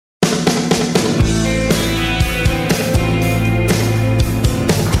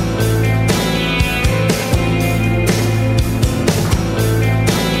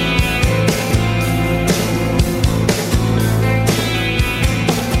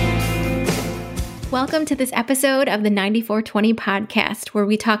Welcome to this episode of the 9420 podcast, where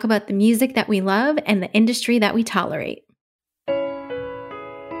we talk about the music that we love and the industry that we tolerate.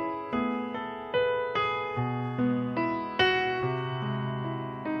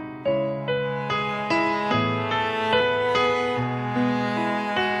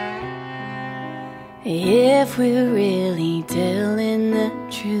 If we're really telling the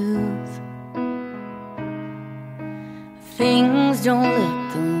truth, things don't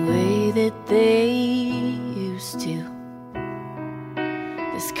look the way that they used to.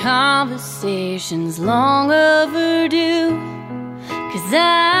 This conversation's long overdue, 'cause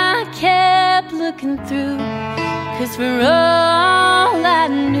I kept looking through, 'cause for all I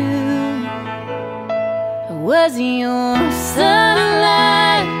knew, I was your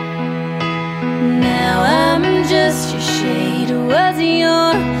sunlight. Now I'm just your shade. I was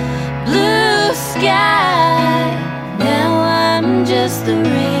your blue sky. Now I'm just the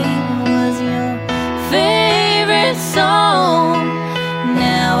rain. Was your favorite song.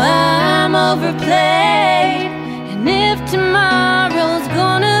 Now I'm overplayed. And if tomorrow's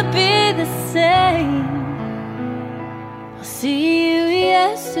gonna be the same, I'll see you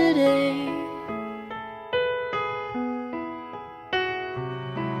yesterday.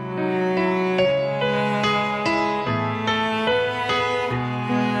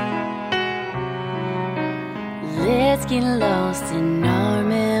 Let's get lost in our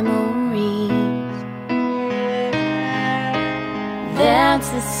memories. That's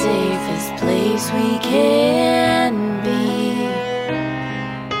the safest place we can be.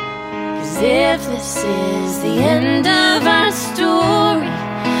 'Cause if this is the end of our story,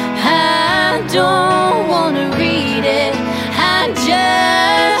 I don't wanna read it. I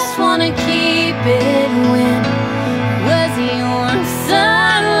just wanna keep it when was your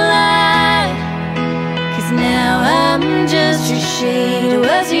sunlight. 'Cause now I'm just your shade.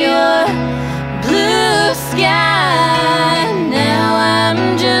 Was your blue sky. Now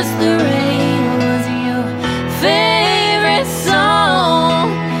I'm just the rain. Was your favorite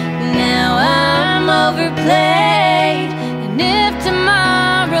song. Now I'm overplayed. And if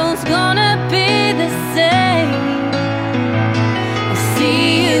tomorrow's gonna be the same, I'll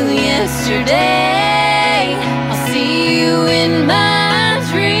see you yesterday. I'll see you in my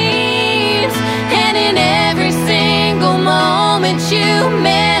dreams. And in every single moment you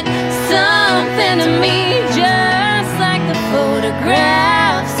meant something to me. Just like the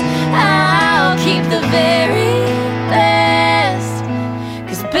photographs, I'll keep the very best.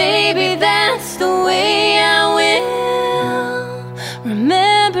 'Cause baby, that's the way I will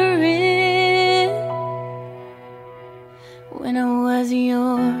remember it. When I was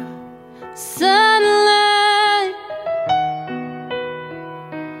your sunlight,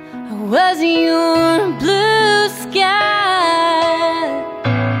 I was your blue sky.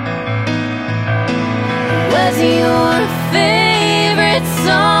 I was your favorite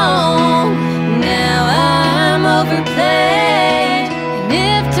song. Now I'm overplayed. And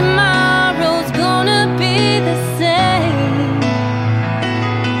if tomorrow's gonna be the same,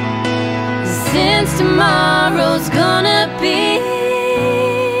 since tomorrow's gonna be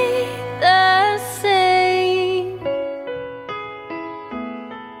the same,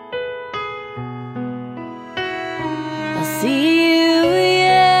 I'll see you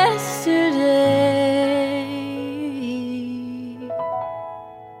yesterday.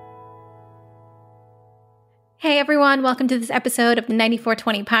 Hey everyone, welcome to this episode of the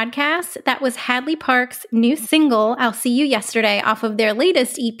 9420 podcast. That was Hadley Park's new single, I'll See You Yesterday, off of their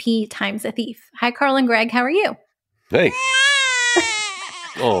latest EP, Time's a Thief. Hi, Carl and Greg. How are you? Hey.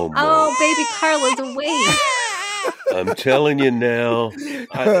 Oh, my. Oh, baby Carla's awake. I'm telling you now.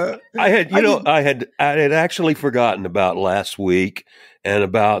 I had actually forgotten about last week and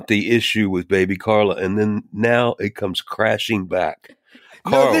about the issue with baby Carla, and then now it comes crashing back.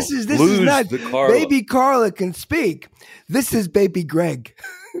 Carl, No, this is not the Carla. baby Carla can speak. This is baby Greg.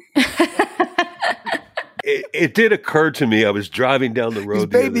 It did occur to me. I was driving down the road.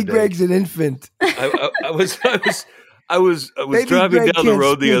 Baby Greg's an infant. I was Baby driving Greg down the can't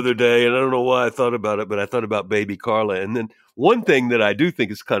road the speak. other day, and I don't know why I thought about it, but I thought about baby Carla. And then one thing that I do think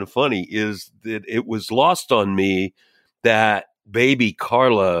is kind of funny is that it was lost on me that baby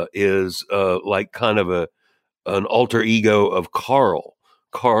Carla is like kind of an alter ego of Carl.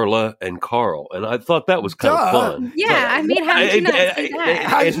 Carla and Carl, and I thought that was kind of fun. Yeah, I mean, how did you not see that?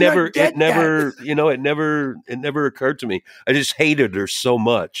 How did It you not never, get it never occurred to me. I just hated her so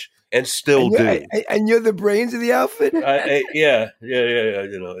much, and still do. And you're the brains of the outfit? Yeah.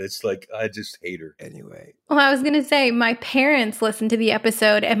 It's like, I just hate her. Anyway. Well, I was going to say, my parents listened to the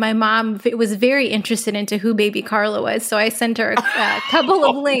episode, and my mom was very interested into who Baby Carla was. So I sent her a couple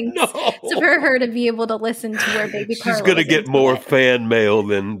of links for her to be able to listen to where Baby Carla was. She's going to get more fan mail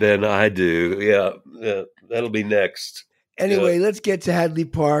than I do. Yeah. That'll be next. Anyway, let's get to Hadley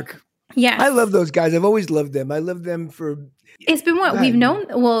Park. Yes. I love those guys. I've always loved them. I love them for... It's been what? We've known...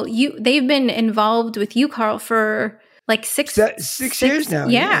 Well, they've been involved with you, Carl, for... like six years now.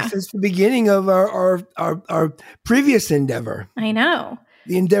 Yeah. Since the beginning of our previous endeavor. I know.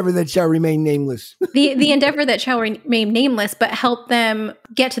 The endeavor that shall remain nameless. the endeavor that shall remain nameless, but help them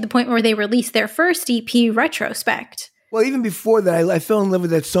get to the point where they released their first EP, Retrospect. Well, even before that, I fell in love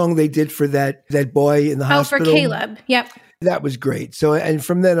with that song they did for that boy in the hospital. Oh, for Caleb. Yep. That was great. So, and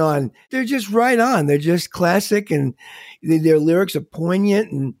from then on, they're just right on. They're just classic, and their lyrics are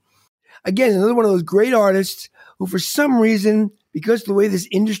poignant. And again, another one of those great artists who, for some reason, because of the way this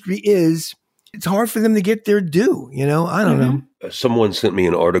industry is, it's hard for them to get their due. I don't know. Someone sent me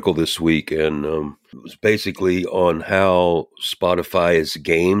an article this week, and it was basically on how Spotify is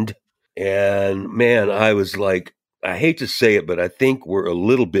gamed. And man, I was like, I hate to say it, but I think we're a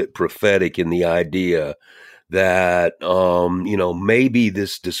little bit prophetic in the idea that, maybe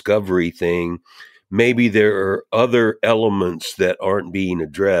this discovery thing, maybe there are other elements that aren't being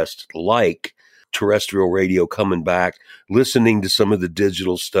addressed, like terrestrial radio coming back, listening to some of the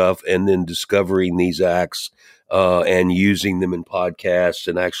digital stuff, and then discovering these acts and using them in podcasts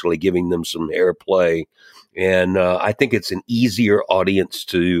and actually giving them some airplay. And I think it's an easier audience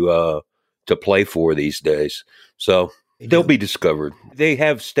to play for these days. So they'll be discovered. They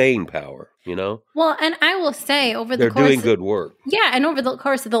have staying power, Well, and I will say they're doing good work. Yeah, and over the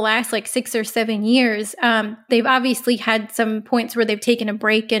course of the last 6 or 7 years, they've obviously had some points where they've taken a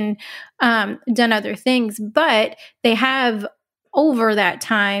break and done other things, but they have over that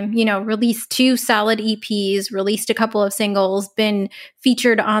time, released 2 solid EPs, released a couple of singles, been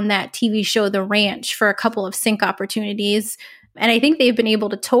featured on that TV show The Ranch for a couple of sync opportunities. And I think they've been able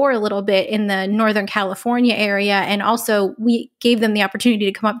to tour a little bit in the Northern California area. And also we gave them the opportunity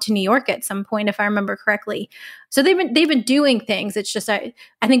to come up to New York at some point, if I remember correctly. So they've been doing things. It's just, I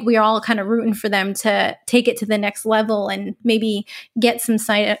think we are all kind of rooting for them to take it to the next level and maybe get some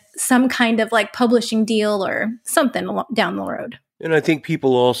kind of publishing deal or something down the road. And I think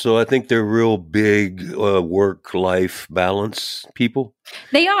I think they're real big work-life balance people.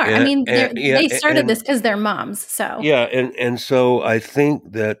 They are. They started this because they're moms. So yeah, and so I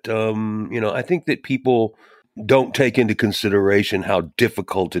think that I think that people don't take into consideration how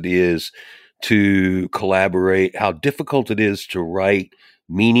difficult it is to collaborate, how difficult it is to write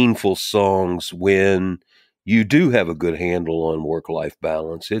meaningful songs when you do have a good handle on work-life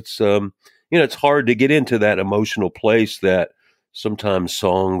balance. It's it's hard to get into that emotional place that sometimes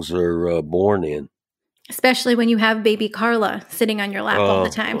songs are born in. Especially when you have Baby Carla sitting on your lap all the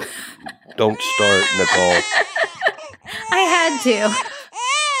time. Don't start, Nicole. I had to.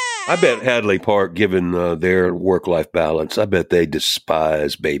 I bet Hadley Park, given their work-life balance, I bet they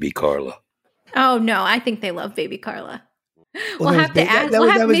despise Baby Carla. Oh, no. I think they love Baby Carla. Well, we'll have to ask.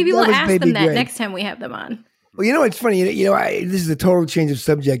 Maybe we'll ask them that next time we have them on. Well, it's funny. This is a total change of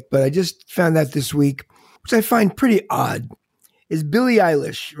subject, but I just found out this week, which I find pretty odd, is Billie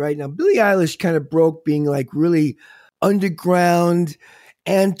Eilish. Right now, Billie Eilish kind of broke being really underground,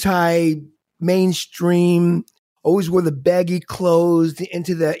 anti-mainstream, always wore the baggy clothes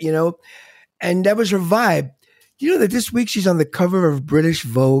into that, and that was her vibe. You know that this week she's on the cover of British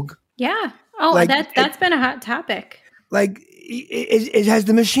Vogue? Yeah. Oh, that's been a hot topic. Has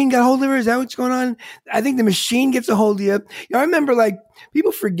the machine got a hold of her? Is that what's going on? I think the machine gets a hold of you. I remember,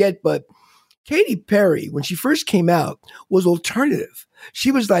 people forget, but Katy Perry, when she first came out, was alternative.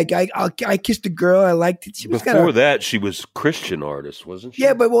 She was like, I kissed a girl, I liked it. She was Before that, she was Christian artist, wasn't she?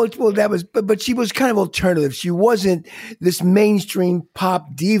 Yeah, but she was kind of alternative. She wasn't this mainstream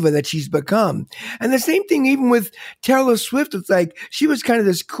pop diva that she's become. And the same thing even with Taylor Swift. It's she was kind of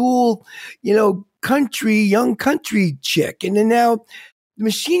this cool, young country chick. And then now the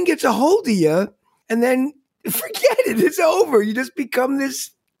machine gets a hold of you, and then forget it. It's over. You just become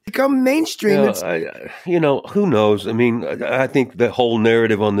mainstream. Who knows? I think the whole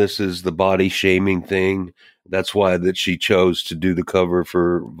narrative on this is the body shaming thing. That's why that she chose to do the cover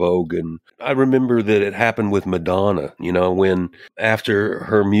for Vogue. And I remember that it happened with Madonna, when after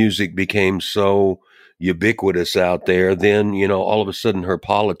her music became so ubiquitous out there, then, all of a sudden her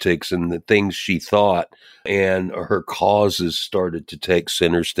politics and the things she thought and her causes started to take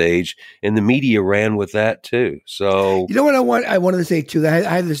center stage, and the media ran with that too. So, what I wanted to say too, I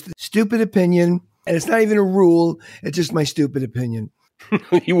have this stupid opinion, and it's not even a rule. It's just my stupid opinion.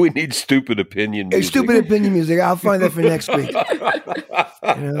 We need stupid opinion music. Stupid opinion music. I'll find that for next week.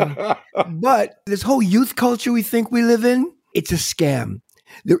 But this whole youth culture we think we live in, it's a scam.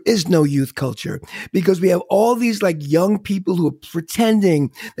 There is no youth culture because we have all these like young people who are pretending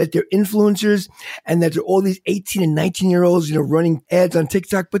that they're influencers and that they're all these 18 and 19-year-olds, running ads on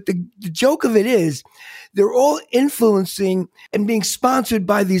TikTok. But the joke of it is they're all influencing and being sponsored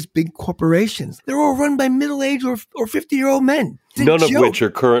by these big corporations. They're all run by middle-aged or 50-year-old men. None of which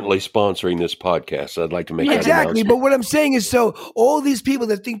are currently sponsoring this podcast. I'd like to make that exactly. But what I'm saying is, so all these people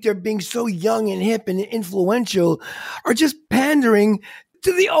that think they're being so young and hip and influential are just pandering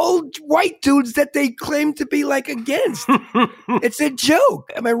to the old white dudes that they claim to be like against. It's a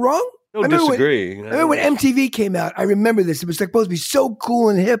joke. Am I wrong? I disagree. I remember when MTV came out. I remember this. It was supposed to be so cool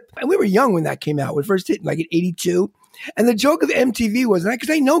and hip. And we were young when that came out. When it first hit, like in 82. And the joke of MTV was,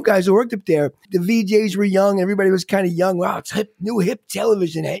 because I know guys who worked up there, the VJs were young. Everybody was kind of young. Wow, it's new hip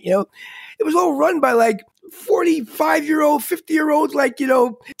television. It was all run by like 45-year-old, 50-year-olds, like,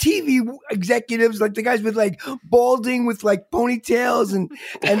 TV executives, like the guys with like balding with like ponytails and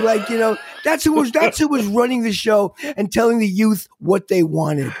like, that's who was running the show and telling the youth what they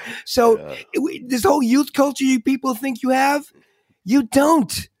wanted. So this whole youth culture you people think you have, you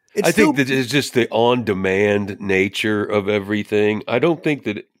don't. I think that it's just the on-demand nature of everything. I think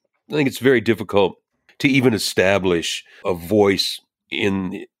it's very difficult to even establish a voice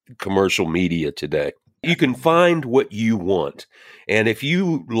in commercial media today. You can find what you want. And if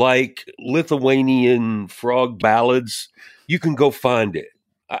you like Lithuanian frog ballads, you can go find it.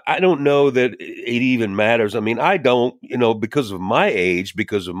 I don't know that it even matters. I mean, I don't, because of my age,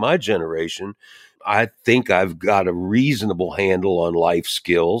 because of my generation, I think I've got a reasonable handle on life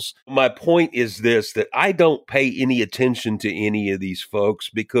skills. My point is this, that I don't pay any attention to any of these folks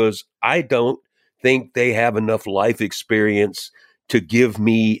because I don't think they have enough life experience to give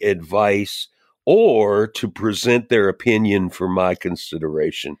me advice or to present their opinion for my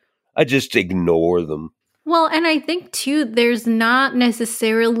consideration. I just ignore them. Well, and I think, too, there's not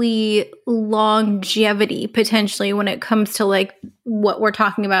necessarily longevity potentially when it comes to like what we're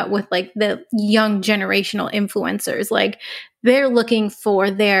talking about with like the young generational influencers. Like they're looking for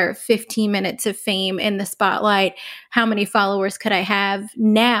their 15 minutes of fame in the spotlight. How many followers could I have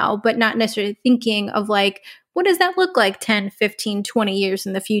now? But not necessarily thinking of like, what does that look like 10, 15, 20 years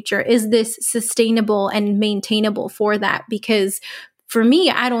in the future? Is this sustainable and maintainable for that? Because for me,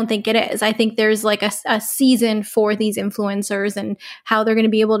 I don't think it is. I think there's like a season for these influencers and how they're going to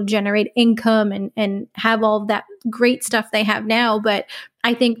be able to generate income and have all of that great stuff they have now. But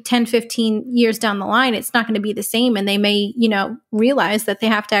I think 10, 15 years down the line, it's not going to be the same. And they may, realize that they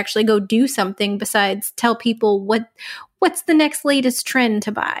have to actually go do something besides tell people what's the next latest trend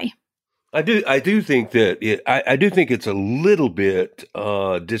to buy. I do think that I do think it's a little bit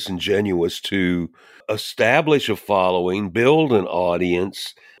disingenuous to establish a following, build an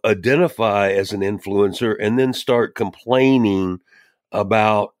audience, identify as an influencer, and then start complaining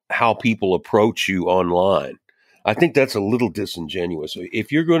about how people approach you online. I think that's a little disingenuous.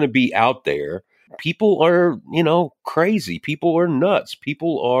 If you're going to be out there, people are, crazy. People are nuts.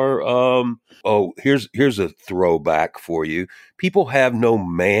 People are, here's a throwback for you. People have no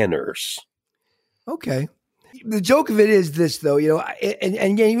manners. Okay. The joke of it is this, though, and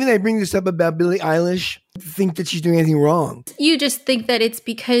again, even though I bring this up about Billie Eilish, think that she's doing anything wrong. You just think that it's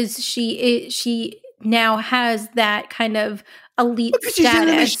because she now has that kind of elite status. She's in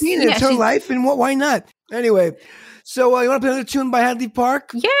the machine. It's her life, and why not? Anyway, so you want to play another tune by Hadley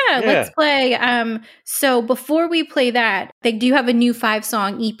Park? Yeah, let's play. So before we play that, they do have a new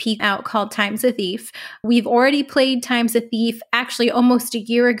 5-song EP out called Time's a Thief. We've already played Time's a Thief actually almost a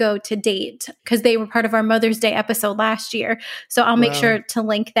year ago to date because they were part of our Mother's Day episode last year. So I'll make sure to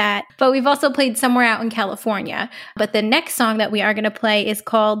link that. But we've also played Somewhere Out in California. But the next song that we are going to play is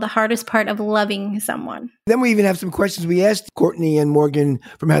called The Hardest Part of Loving Someone. Then we even have some questions. We asked Courtney and Morgan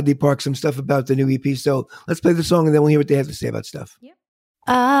from Hadley Park some stuff about the new EP. So let's play the song and then we'll hear what they have to say about stuff. Yep.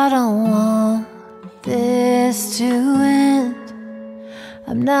 I don't want this to end.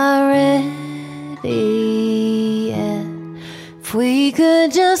 I'm not ready yet. If we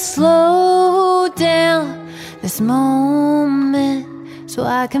could just slow down this moment so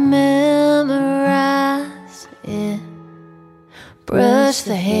I can memorize it. Brush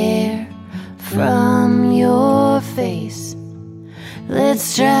the hair from your face.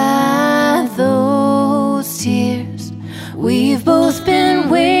 Let's dry those tears. We've both been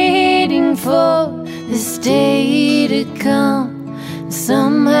waiting for this day to come.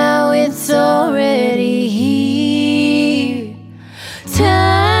 Somehow it's already here.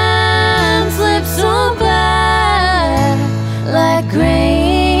 Time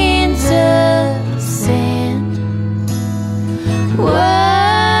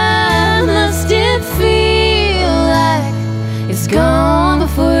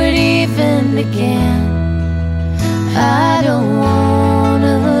before it even began. I don't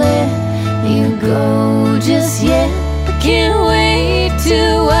wanna let you go just yet. I can't wait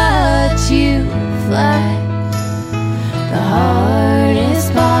to watch you fly. The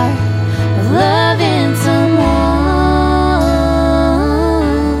hardest part of loving someone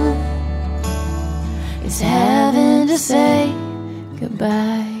is having to say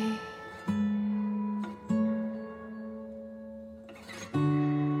goodbye.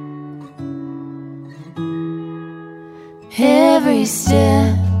 Every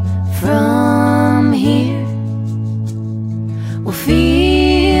step from here will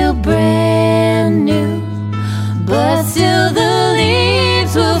feel brand new, but still the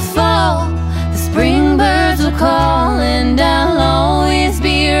leaves will fall, the spring birds will call, and I'll always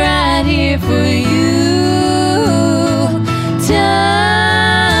be right here for you.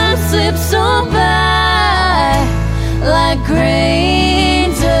 Time slips on by like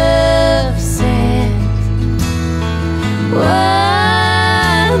grains of sand.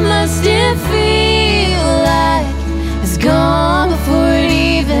 Why must it feel like it's gone before it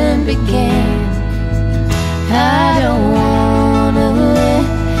even began? I don't wanna let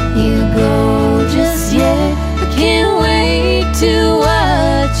you go just yet. I can't wait to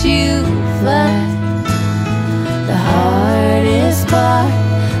watch you fly. The hardest part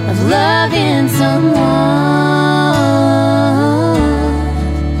of loving someone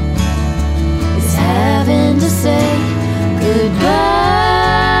is having to say goodbye.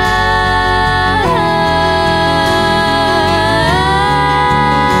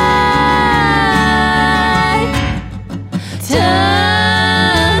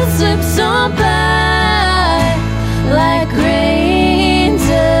 Time slips on by like grains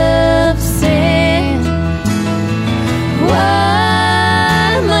of sand.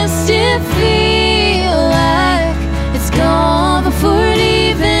 Why must it feel like it's gone before it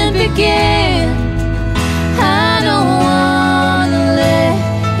even began? I don't wanna let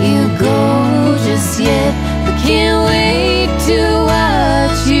you go just yet. I can't wait to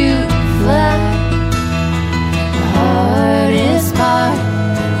watch you fly. The hardest part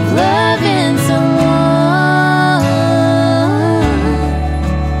of loving someone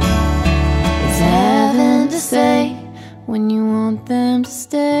is having to say when you want them to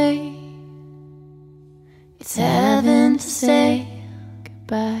stay. It's having to say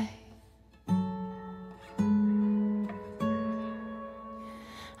goodbye.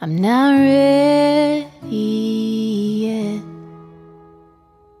 I'm not ready yet.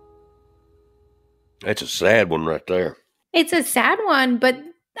 That's a sad one right there. It's a sad one, but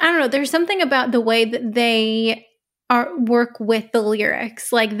I don't know. There's something about the way that they work with the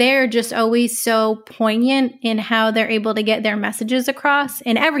lyrics. Like they're just always so poignant in how they're able to get their messages across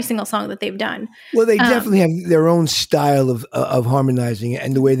in every single song that they've done. Well, they definitely have their own style of harmonizing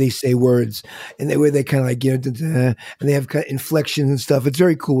and the way they say words and the way they kind of like, and they have kind of inflections and stuff. It's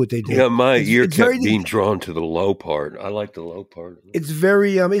very cool what they do. Yeah, my ear it's kept being drawn to the low part. I like the low part. It's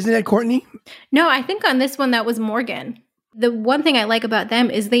very, isn't that Courtney? No, I think on this one that was Morgan. The one thing I like about them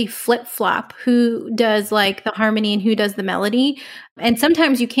is they flip-flop who does like the harmony and who does the melody. And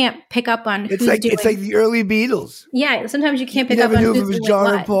sometimes you can't pick up on who's doing. It's like the early Beatles. Yeah, sometimes you can't pick You up never on knew who's if it was doing John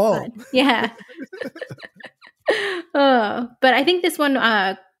or what, Paul. but yeah. But I think this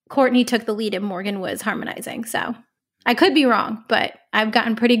one, Courtney took the lead and Morgan was harmonizing. So I could be wrong, but I've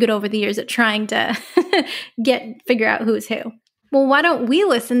gotten pretty good over the years at trying to figure out who's who. Well, why don't we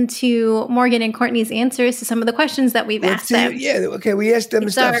listen to Morgan and Courtney's answers to some of the questions that we've asked them? Yeah, okay, we asked them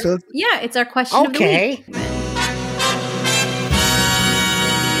stuff. It's our question of the week.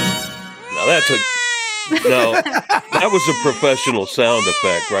 Now that was a professional sound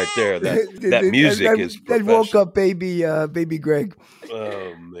effect right there. That music is that woke up baby Greg.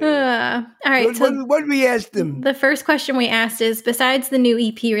 Oh man! All right. What did we ask them? The first question we asked is: besides the new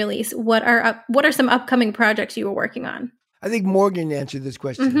EP release, what are some upcoming projects you were working on? I think Morgan answered this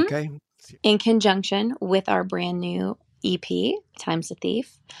question. Mm-hmm. Okay. In conjunction with our brand new EP, Time's a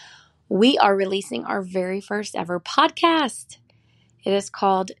Thief, we are releasing our very first ever podcast. It is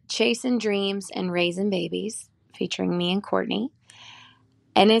called Chasing Dreams and Raising Babies, featuring me and Courtney.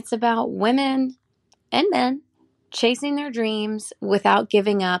 And it's about women and men chasing their dreams without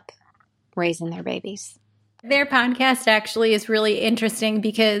giving up raising their babies. Their podcast actually is really interesting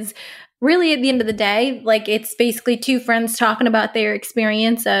because really at the end of the day, like it's basically two friends talking about their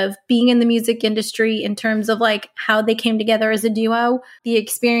experience of being in the music industry in terms of like how they came together as a duo, the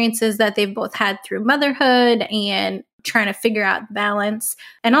experiences that they've both had through motherhood and trying to figure out the balance.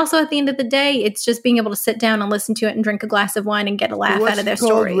 And also at the end of the day, it's just being able to sit down and listen to it and drink a glass of wine and get a laugh out of their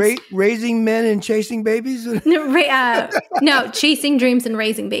stories. Raising men and chasing babies? No, chasing dreams and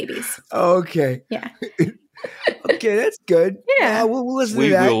raising babies. Okay. Yeah. Okay, that's good. Yeah. We'll listen to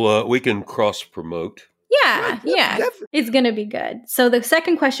that. We can cross promote. Yeah. Definitely. It's going to be good. So the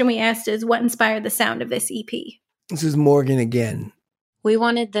second question we asked is, what inspired the sound of this EP? This is Morgan again. We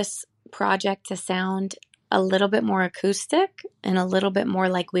wanted this project to sound a little bit more acoustic and a little bit more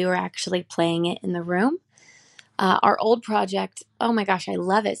like we were actually playing it in the room. Our old project, oh my gosh, I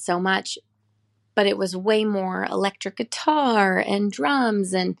love it so much, but it was way more electric guitar and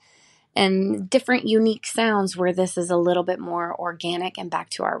drums and different unique sounds, where this is a little bit more organic and back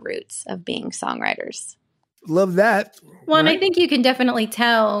to our roots of being songwriters. Love that. Well, and I think you can definitely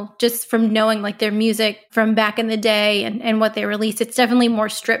tell just from knowing like their music from back in the day and what they released. It's definitely more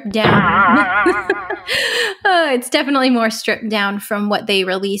stripped down. It's definitely more stripped down from what they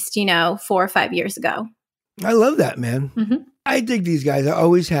released, 4 or 5 years ago. I love that, man. Mm-hmm. I dig these guys. I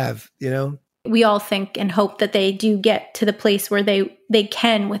always have, We all think and hope that they do get to the place where they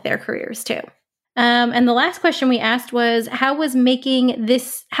can with their careers too. And the last question we asked was, how was the making of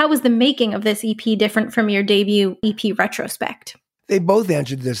this EP different from your debut EP Retrospect? They both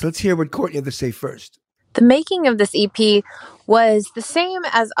answered this. Let's hear what Courtney had to say first. The making of this EP was the same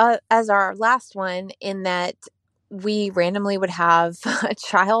as our last one, in that we randomly would have a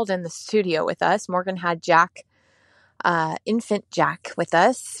child in the studio with us. Morgan had Jack, infant Jack, with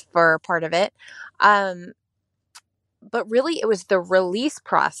us for part of it. But really, it was the release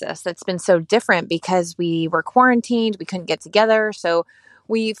process that's been so different, because we were quarantined. We couldn't get together. So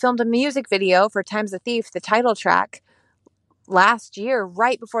we filmed a music video for Time's a Thief, the title track, last year,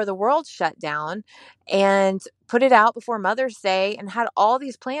 right before the world shut down, and put it out before Mother's Day, and had all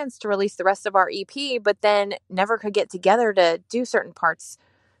these plans to release the rest of our EP, but then never could get together to do certain parts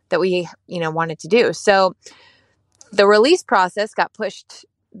that we, wanted to do. So the release process got pushed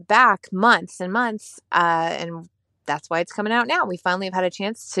back months and months, and that's why it's coming out now. We finally have had a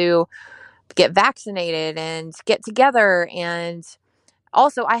chance to get vaccinated and get together. And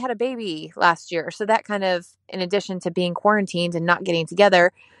also, I had a baby last year. So that kind of, in addition to being quarantined and not getting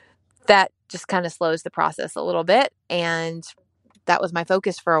together, that just kind of slows the process a little bit. And that was my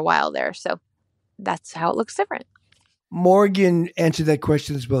focus for a while there. So that's how it looks different. Morgan answered that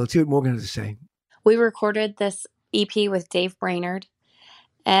question as well. Let's see what Morgan has to say. We recorded this EP with Dave Brainerd,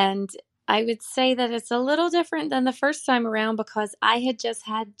 and I would say that it's a little different than the first time around, because I had just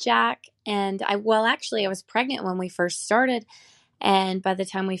had Jack, and I was pregnant when we first started. And by the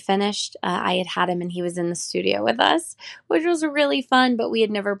time we finished, I had him, and he was in the studio with us, which was really fun, but we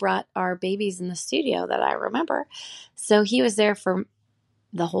had never brought our babies in the studio that I remember. So he was there for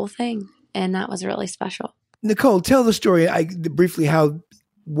the whole thing, and that was really special. Nicole, tell the story briefly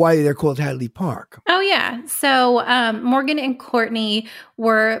why they're called Hadley Park. Oh, yeah. So Morgan and Courtney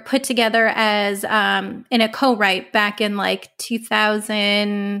were put together as in a co-write back in like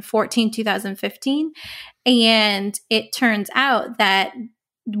 2014, 2015. And it turns out that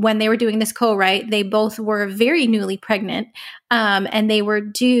when they were doing this co-write, they both were very newly pregnant, and they were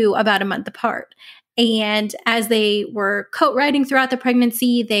due about a month apart. And as they were co-writing throughout the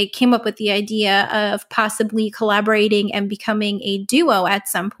pregnancy, they came up with the idea of possibly collaborating and becoming a duo at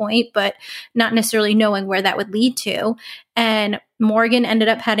some point, but not necessarily knowing where that would lead to. And Morgan ended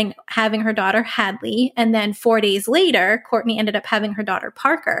up having her daughter Hadley. And then 4 days later, Courtney ended up having her daughter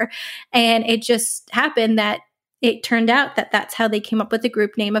Parker. And it just happened that it turned out that that's how they came up with the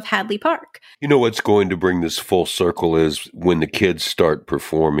group name of Hadley Park. You know what's going to bring this full circle is when the kids start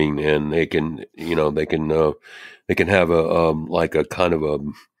performing, and they can have a like a kind of a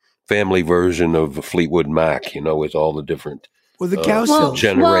family version of Fleetwood Mac, with all the different the cow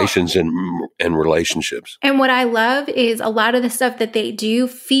generations and relationships. And what I love is a lot of the stuff that they do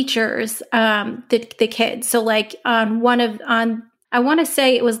features the kids. So like I want to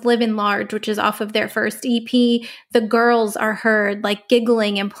say it was Livin' Large, which is off of their first EP. The girls are heard like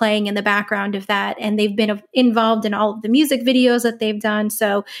giggling and playing in the background of that. And they've been involved in all of the music videos that they've done.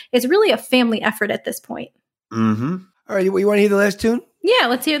 So it's really a family effort at this point. Mm-hmm. All right. You want to hear the last tune? Yeah,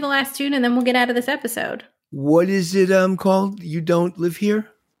 let's hear the last tune and then we'll get out of this episode. What is it called? You Don't Live Here?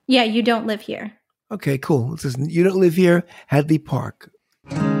 Yeah, You Don't Live Here. Okay, cool. Let's listen. You Don't Live Here, Hadley Park.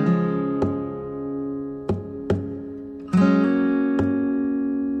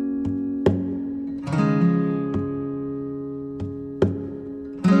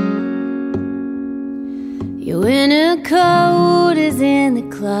 Your winter coat is in the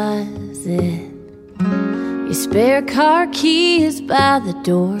closet. Your spare car key is by the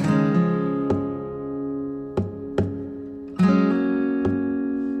door.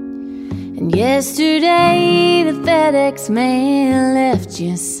 Yesterday the FedEx man left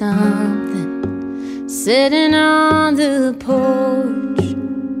you something sitting on the porch.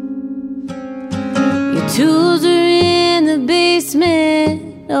 Your tools are in the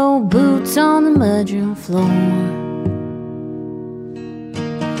basement, old boots on the mudroom floor.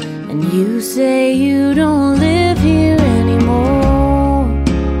 And you say you don't live here anymore.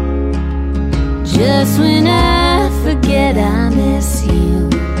 Just when I forget I miss you,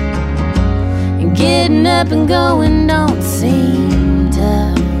 and getting up and going don't seem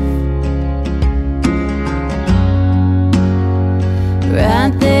tough.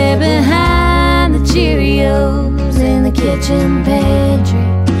 Right there behind the Cheerios in the kitchen pantry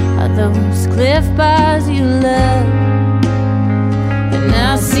are those Cliff Bars you love. And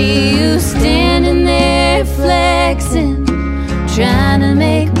I see you standing there flexing, trying to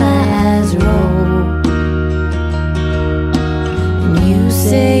make my eyes roll. And you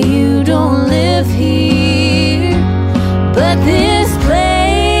say you don't live here, but this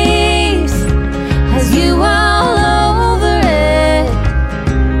place has you all over it.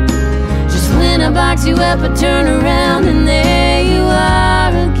 Just when I box you up, I turn around and there you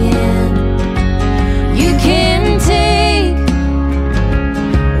are again. You can take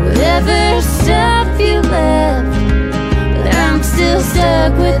whatever stuff you left, but I'm still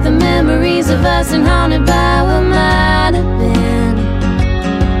stuck with the memories of us and haunted by what might have been.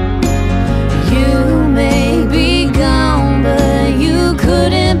 You may be gone, but you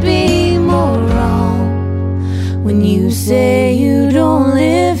couldn't be more wrong when you say you don't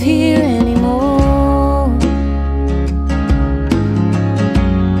live here anymore.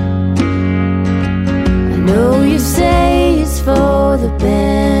 I know you say it's for the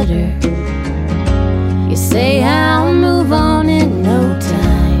better. You say I'll move on in no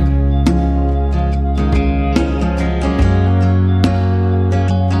time.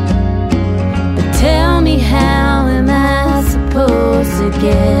 But tell me, how am I supposed to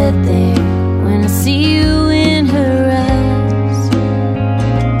get there when I see you in her eyes?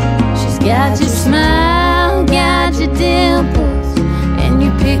 She's got your smile, got your dimples, and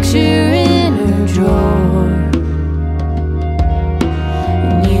your picture in her drawer.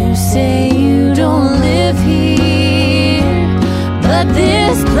 And you say you don't live here, but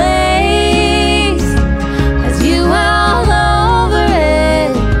this place has you all over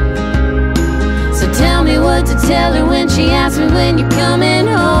it. So tell me what to tell her when she asks me when you're coming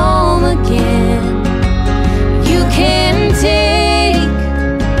home again. You can take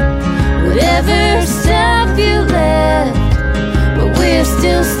whatever stuff you left, but we're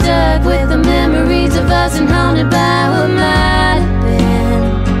still stuck with the memories of us and haunted by what might have been.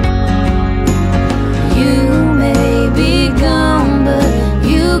 You may be gone, but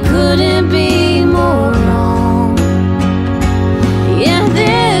you couldn't be more wrong. Yeah,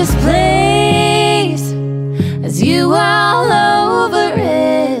 this place has you all over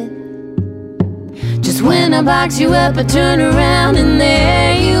it. Just when I box you up, I turn around and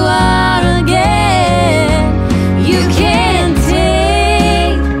there you are again. You can't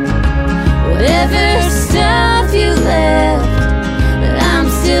take whatever stuff you left, but I'm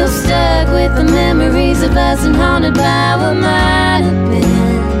still stuck with the memories of us and haunted by what might have been.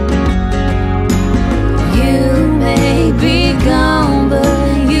 You may be gone,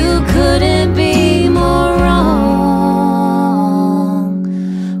 but you couldn't be more wrong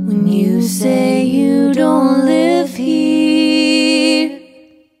when you say you don't live here.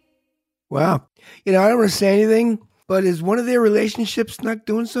 Wow. You know, I don't want to say anything, but is one of their relationships not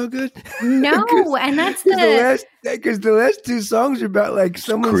doing so good? No, and that's because the last two songs are about like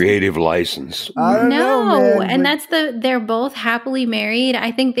someone's Creative license. I don't know, man, and but- they're both happily married.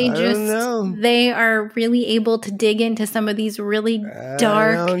 I think they I don't know. they are really able to dig into some of these really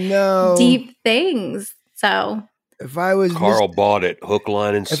dark, don't know. deep things. So If I was Carl bought it, hook,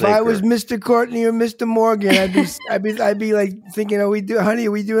 line, and If sinker. I was Mr. Courtney or Mr. Morgan, I'd be like thinking, honey,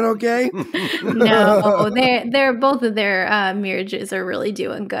 are we doing okay? no, they're both of their marriages are really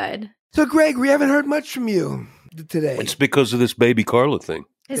doing good So, Greg, we haven't heard much from you today. It's because of this baby Carla thing.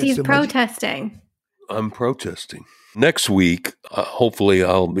 because There's he's so much- protesting. I'm protesting. Next week, hopefully,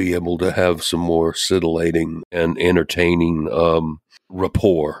 I'll be able to have some more scintillating and entertaining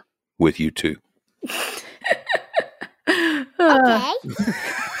rapport with you two. Okay.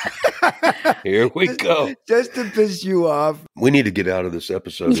 Here we go. Just to piss you off. We need to get out of this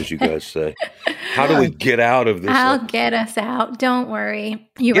episode, as you guys say. How do we get out of this? I'll episode? get us out. Don't worry.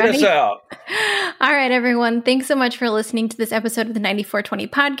 You Get ready? us out. All right, everyone. Thanks so much for listening to this episode of the 9420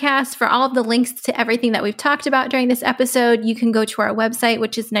 podcast. For all of the links to everything that we've talked about during this episode, you can go to our website,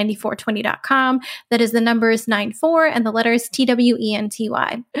 which is 9420.com. That is the numbers 94 and the letters TWENTY.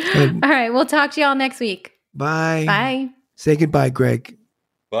 All right. We'll talk to y'all next week. Bye. Bye. Say goodbye, Greg.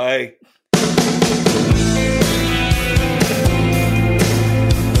 Bye.